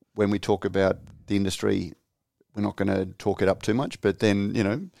 when we talk about the industry, we're not going to talk it up too much, but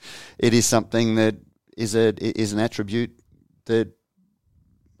then, it is something that is an attribute that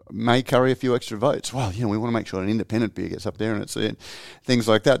may carry a few extra votes. Well, we want to make sure an independent beer gets up there, and it's things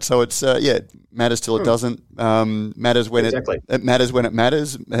like that. So it's matters till it doesn't. Matters when it matters when it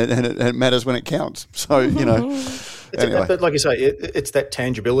matters, and it matters when it counts. So anyway. But like you say, it's that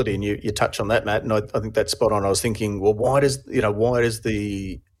tangibility, and you touch on that, Matt, and I think that's spot on. I was thinking, well, why does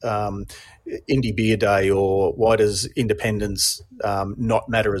the Indie Beer Day, or why does independence not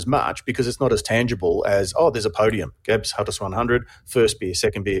matter as much? Because it's not as tangible as, there's a podium, Gabs Hottest 100, first beer,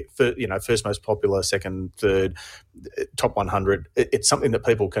 second beer, first most popular, second, third, top 100. It's something that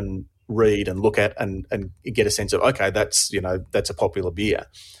people can read and look at and get a sense of, okay, that's a popular beer,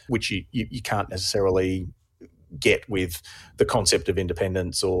 which you can't necessarily get with the concept of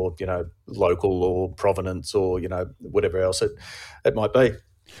independence or, local or provenance or, whatever else it might be.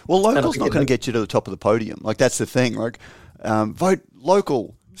 Well, local's not going to get you to the top of the podium. Like, that's the thing. Like, vote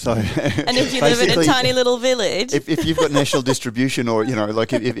local. So, and if you live in a tiny little village, if you've got national distribution, or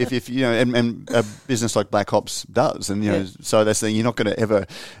like if and a business like Black Hops does, and so that's the thing. You're not going to ever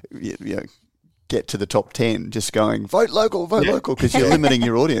get to the top 10 just going vote local because you're limiting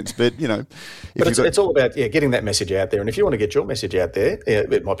your audience. But it's all about getting that message out there. And if you want to get your message out there,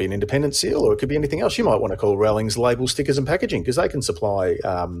 it might be an independent seal, or it could be anything else. You might want to call Rowling's Label, Stickers and Packaging, because they can supply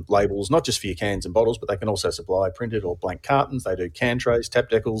labels not just for your cans and bottles, but they can also supply printed or blank cartons. They do can trays, tap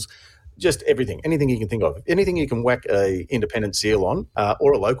decals, just anything you can think of, anything you can whack a independent seal on,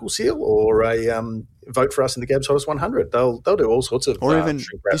 or a local seal, or a vote for us in the Gabs Hottest 100. They'll do all sorts of, or even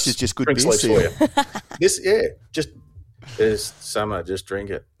this is just good beer seal. For you. There's summer, just drink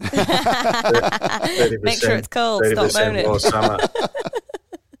it. 30%, make sure it's cold. Stop moaning. More summer.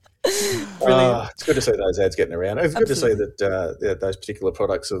 It's good to see those ads getting around. It's good to see that those particular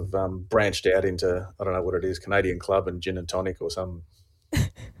products have branched out into, I don't know what it is, Canadian Club and gin and tonic or some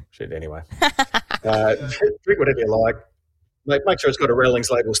shit. Anyway, drink whatever you like. Make sure it's got a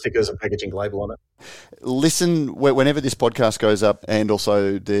Rowling's Label, Stickers and Packaging label on it. Listen, whenever this podcast goes up, and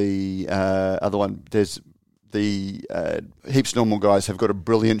also the other one, there's the Heaps Normal guys have got a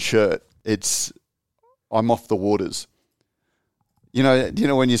brilliant shirt. It's I'm off the waters. You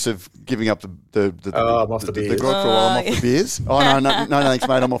know when you're sort of giving up the I'm off the beers. The grog for a while, I'm off the beers. Oh no, thanks,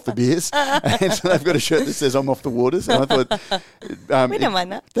 mate, I'm off the beers. And so they've got a shirt that says I'm off the waters. And I thought we don't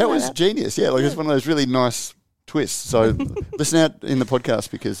mind that. That was genius. Yeah, like it's one of those really nice twists. So listen out in the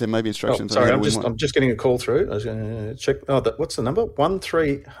podcast because there may be instructions. Sorry, I'm just getting a call through. I was going to check. What's the number?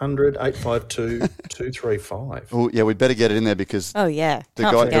 1300 852 235. Oh yeah, we'd better get it in there because the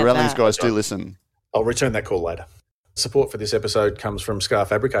Rowling's guys do listen. I'll return that call later. Support for this episode comes from Scar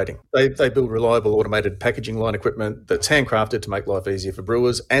Fabricating. They build reliable automated packaging line equipment that's handcrafted to make life easier for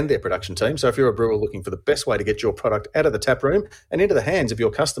brewers and their production team. So if you're a brewer looking for the best way to get your product out of the tap room and into the hands of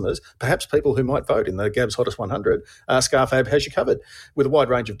your customers, perhaps people who might vote in the Gabs Hottest 100, Scar Fab has you covered. With a wide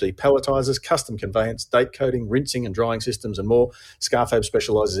range of depalletizers, custom conveyance, date coding, rinsing and drying systems and more, Scar Fab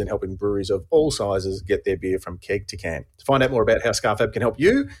specialises in helping breweries of all sizes get their beer from keg to can. To find out more about how Scar Fab can help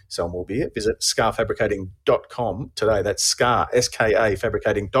you sell more beer, visit scarfabricating.com today. That's Scar, S-K-A,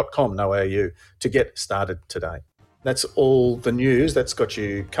 fabricating.com, no AU, to get started today. That's all the news. That's got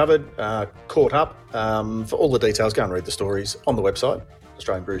you covered, caught up. For all the details, go and read the stories on the website,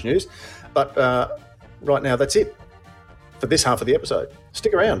 Australian Brews News. But right now, that's it for this half of the episode.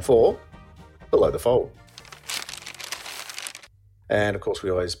 Stick around for Below the Fold. And, of course, we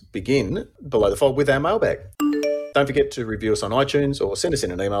always begin Below the Fold with our mailbag. Don't forget to review us on iTunes or send us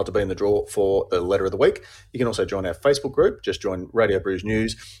in an email to be in the draw for the letter of the week. You can also join our Facebook group. Just join Radio Brews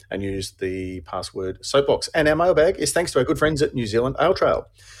News and use the password Soapbox. And our mailbag is thanks to our good friends at New Zealand Ale Trail.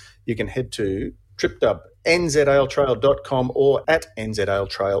 You can head to nzaletrail.com or at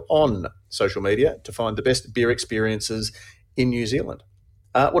nzaletrail on social media to find the best beer experiences in New Zealand.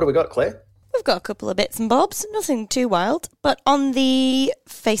 What have we got, Claire? We've got a couple of bits and bobs, nothing too wild. But on the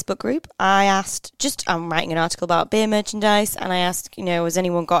Facebook group, I asked, I'm writing an article about beer merchandise, and I asked, has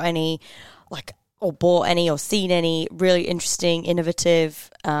anyone got any, or bought any or seen any really interesting, innovative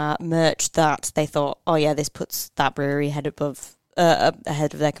merch that they thought, oh yeah, this puts that brewery ahead of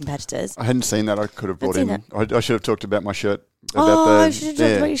their competitors. I hadn't seen that. I could have brought in. I should have talked about my shirt. I should have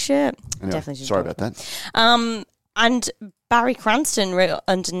talked about your shirt. Anyway, Definitely should. Sorry about that. And Barry Cranston wrote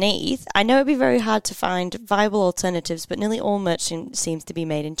underneath, I know it'd be very hard to find viable alternatives, but nearly all merch seems to be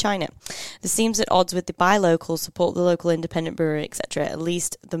made in China. This seems at odds with the buy local, support the local independent brewery, etc. At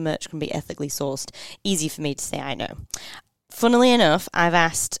least the merch can be ethically sourced. Easy for me to say, I know. Funnily enough, I've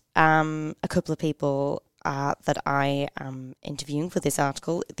asked a couple of people that I am interviewing for this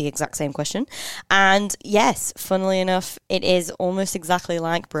article the exact same question. And yes, funnily enough, it is almost exactly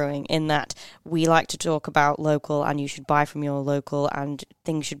like brewing in that we like to talk about local and you should buy from your local and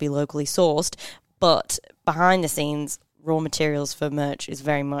things should be locally sourced. But behind the scenes, raw materials for merch is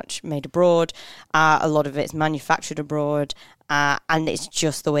very much made abroad. A lot of it's manufactured abroad. And it's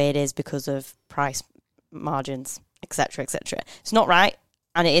just the way it is because of price margins, etc., etc. It's not right.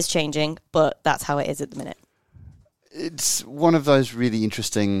 And it is changing, but that's how it is at the minute. It's one of those really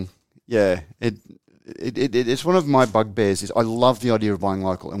interesting, it's one of my bugbears is I love the idea of buying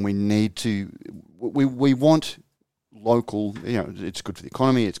local, and we need to, we want local, it's good for the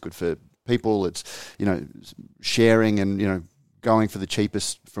economy, it's good for people, it's, sharing and, going for the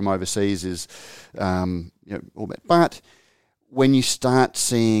cheapest from overseas is, all that. But when you start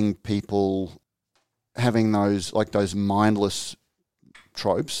seeing people having those mindless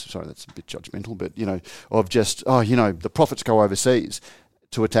tropes. Sorry, that's a bit judgmental, but of just the profits go overseas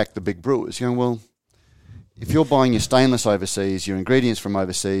to attack the big brewers. Well, if you're buying your stainless overseas, your ingredients from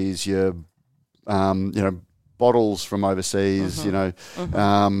overseas, your bottles from overseas,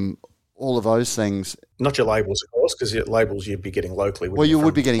 all of those things. Not your labels, of course, because your labels you'd be getting locally. Well, you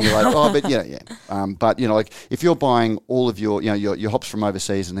would be getting your label. But yeah. But like if you're buying all of your hops from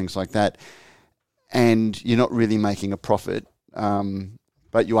overseas and things like that, and you're not really making a profit,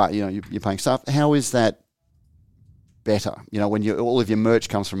 but you are, you're paying staff. How is that better? When all of your merch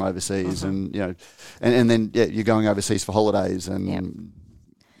comes from overseas, and and then you're going overseas for holidays, and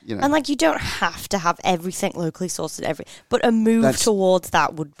and like you don't have to have everything locally sourced but a move towards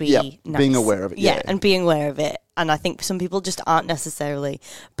that would be nice. Being aware of it. Yeah, and being aware of it. And I think some people just aren't necessarily,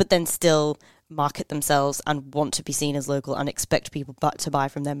 but then still market themselves and want to be seen as local and expect people to buy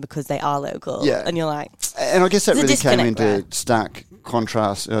from them because they are local. Yeah. And you're like, and I guess that really came into there. stark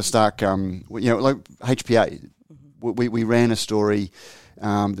contrast, like HPA. We ran a story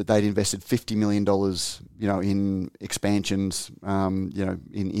that they'd invested $50 million, in expansions,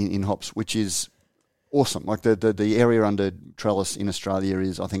 in hops, which is awesome. Like the area under trellis in Australia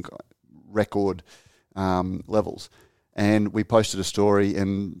is, I think, record levels. And we posted a story,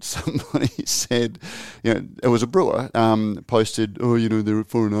 and somebody said, it was a brewer posted, they're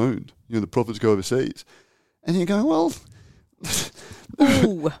foreign owned, the profits go overseas, and you go, well,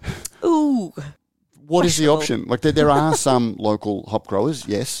 ooh. What is the option? Like there are some local hop growers,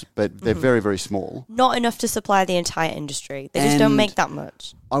 yes, but they're very, very small. Not enough to supply the entire industry. They just don't make that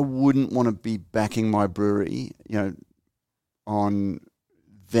much. I wouldn't want to be backing my brewery, on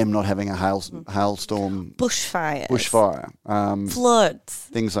them not having a hailstorm, bushfire, floods,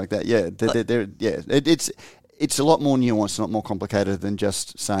 things like that. Yeah, it's a lot more nuanced, a lot more complicated than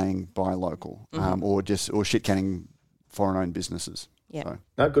just saying buy local, or shit canning foreign-owned businesses. Yeah, so.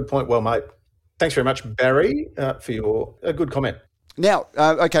 No, good point. Well, mate. Thanks very much, Barry, for your good comment. Now,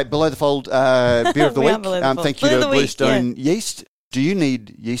 below the fold beer of the week. Thank you to Bluestone Yeast. Do you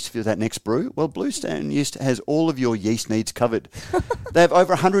need yeast for that next brew? Well, Bluestone Yeast has all of your yeast needs covered. They have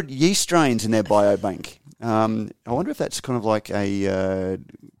over 100 yeast strains in their biobank. I wonder if that's kind of like a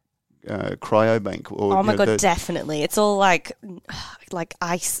cryobank. Or, oh my God, definitely. It's all like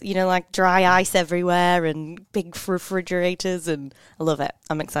ice, like dry ice everywhere and big refrigerators, and I love it.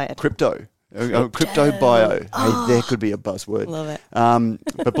 I'm excited. Crypto bio. Hey, there could be a buzzword. Love it.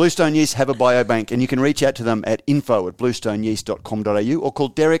 But Bluestone Yeast have a biobank, and you can reach out to them at info@bluestoneyeast.com.au or call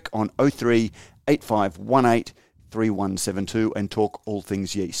Derek on 03 8518 3172 and talk all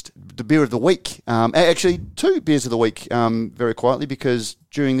things yeast. The beer of the week, actually 2 beers of the week, very quietly, because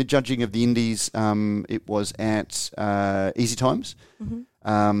during the judging of the Indies, it was at Easy Times,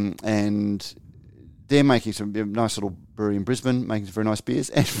 and they're making some nice little brewery in Brisbane, making some very nice beers.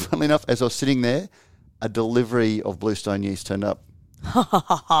 And funnily enough, as I was sitting there, a delivery of Bluestone Yeast turned up.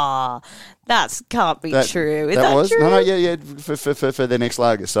 That can't be true. Is that was true? No, yeah, for their next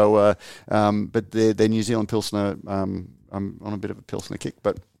lager. So, but their New Zealand Pilsner, I'm on a bit of a Pilsner kick,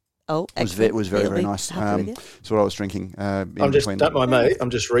 but it was very, very nice. It's what I was drinking. Don't mind me.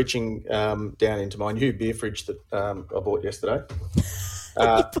 I'm just reaching down into my new beer fridge that I bought yesterday.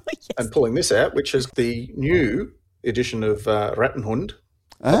 And pulling this out, which is the new edition of Rattenhund,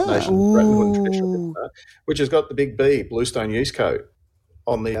 Nation Rattenhund Tradition, which has got the big B, Bluestone Yeast Co.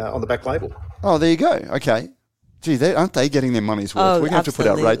 on the back label. Oh, there you go. Okay. Gee, aren't they getting their money's worth? We're going to have to put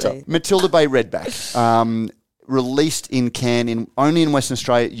our rates up. Matilda Bay Redback, released in can only in Western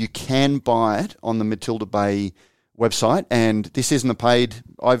Australia. You can buy it on the Matilda Bay website, and this isn't a paid.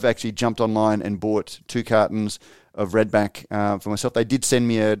 I've actually jumped online and bought 2 cartons of Redback for myself. They did send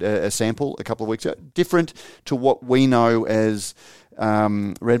me a sample a couple of weeks ago, different to what we know as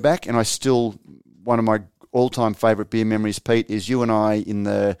Redback, and one of my all-time favourite beer memories, Pete, is you and I in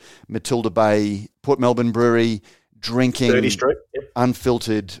the Matilda Bay Port Melbourne Brewery drinking 30 Street. Yep.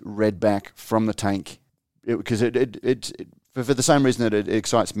 Unfiltered Redback from the tank, because it for the same reason that it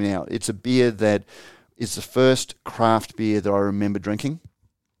excites me now. It's a beer that is the first craft beer that I remember drinking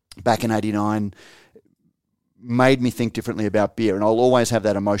back in '89. Made me think differently about beer, and I'll always have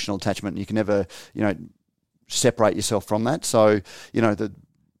that emotional attachment. You can never, separate yourself from that. So,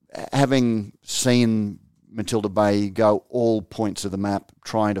 having seen Matilda Bay go all points of the map,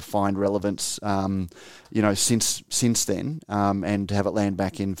 trying to find relevance, since then, and to have it land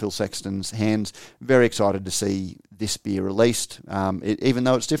back in Phil Sexton's hands, very excited to see this beer released. Even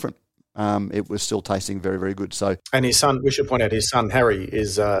though it's different, it was still tasting very, very good. So, and his son, we should point out, his son Harry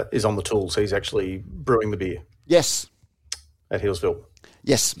is on the tools. He's actually brewing the beer. Yes, at Hillsville.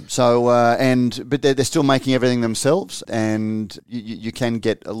 Yes. So, but they're still making everything themselves, and you can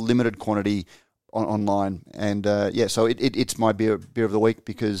get a limited quantity online. And so it's my beer of the week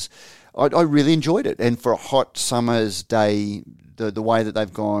because I really enjoyed it. And for a hot summer's day, the way that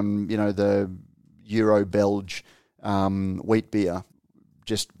they've gone, the Euro Belge wheat beer,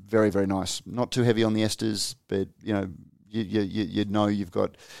 just very, very nice. Not too heavy on the esters, but you know you've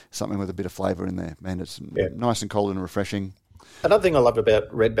got something with a bit of flavour in there, man. It's nice and cold and refreshing. Another thing I loved about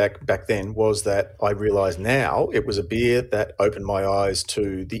Redback back then was that I realise now it was a beer that opened my eyes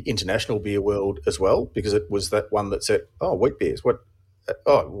to the international beer world as well, because it was that one that said, "Oh, wheat beers, what?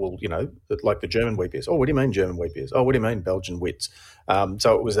 Oh, well, like the German wheat beers. Oh, what do you mean German wheat beers? Oh, what do you mean Belgian wheats?"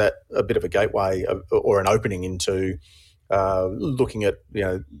 So it was that a bit of a gateway or an opening into looking at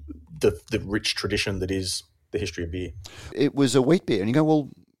the rich tradition that is the history of beer. It was a wheat beer, and you go, well,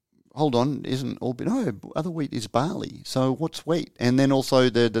 hold on, isn't all beer? No, other wheat is barley. So what's wheat? And then also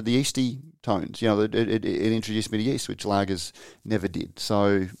the yeasty tones. It introduced me to yeast, which lagers never did.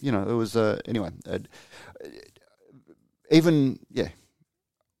 So it was anyway.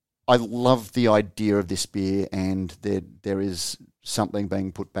 I love the idea of this beer, and there is something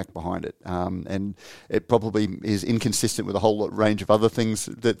being put back behind it, and it probably is inconsistent with a whole range of other things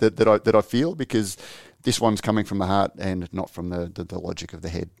that I feel, because this one's coming from the heart and not from the logic of the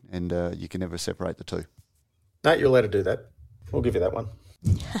head, and you can never separate the two. No, you're allowed to do that. We'll give you that one.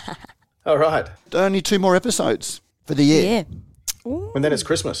 All right. Only 2 more episodes for the year. Yeah. And then it's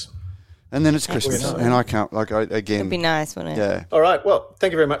Christmas. And then it's Christmas, and I can't, again... It'd be nice, wouldn't it? Yeah. All right, well,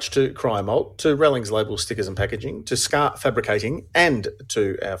 thank you very much to Cryer Malt, to Rellings Labels, Stickers and Packaging, to Scar Fabricating, and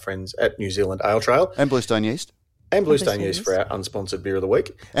to our friends at New Zealand Ale Trail. And Bluestone Yeast. And Bluestone Yeast for our unsponsored beer of the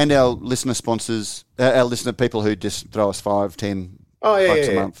week. And our listener sponsors, our listener people who just throw us $5, $10 bucks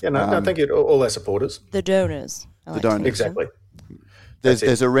a month. Yeah, no, thank you to all our supporters. The donors. The donors. Exactly.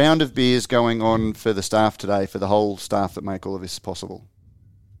 There's a round of beers going on for the staff today, for the whole staff that make all of this possible.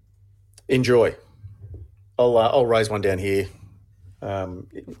 Enjoy. I'll raise one down here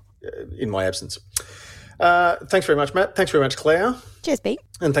in my absence. Thanks very much, Matt. Thanks very much, Claire. Cheers, Pete.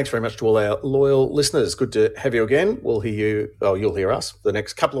 And thanks very much to all our loyal listeners. Good to have you again. We'll hear you, you'll hear us for the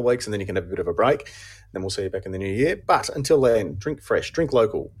next couple of weeks, and then you can have a bit of a break. Then we'll see you back in the new year. But until then, drink fresh, drink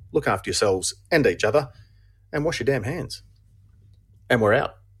local, look after yourselves and each other, and wash your damn hands. And we're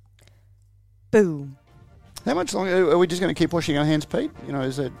out. Boom. How much longer are we just going to keep washing our hands, Pete?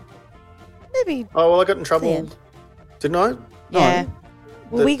 Is it... Maybe. Oh, well, I got in trouble. Didn't I? Yeah.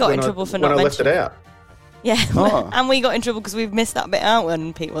 Well, we got in trouble for not when I left it out. Yeah. Oh. And we got in trouble because we've missed that bit out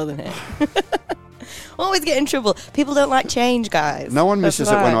when Pete wasn't here. Always get in trouble. People don't like change, guys. No one misses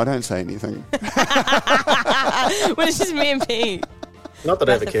it when I don't say anything. Well, it's just me and Pete. Not that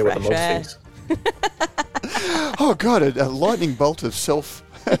I ever care what the mob thinks. Oh, God, a lightning bolt of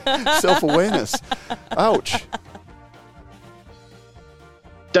self-awareness. Ouch.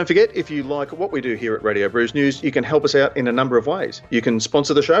 Don't forget, if you like what we do here at Radio Brews News, you can help us out in a number of ways. You can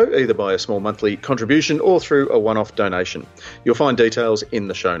sponsor the show either by a small monthly contribution or through a one-off donation. You'll find details in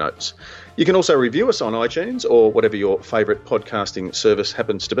the show notes. You can also review us on iTunes or whatever your favourite podcasting service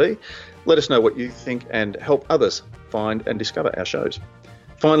happens to be. Let us know what you think and help others find and discover our shows.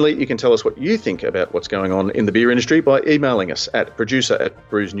 Finally, you can tell us what you think about what's going on in the beer industry by emailing us at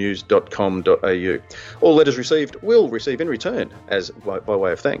producer@brewsnews.com.au. All letters received will receive in return, as by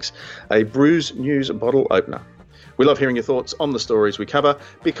way of thanks, a Brews News bottle opener. We love hearing your thoughts on the stories we cover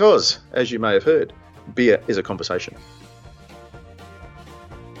because, as you may have heard, beer is a conversation.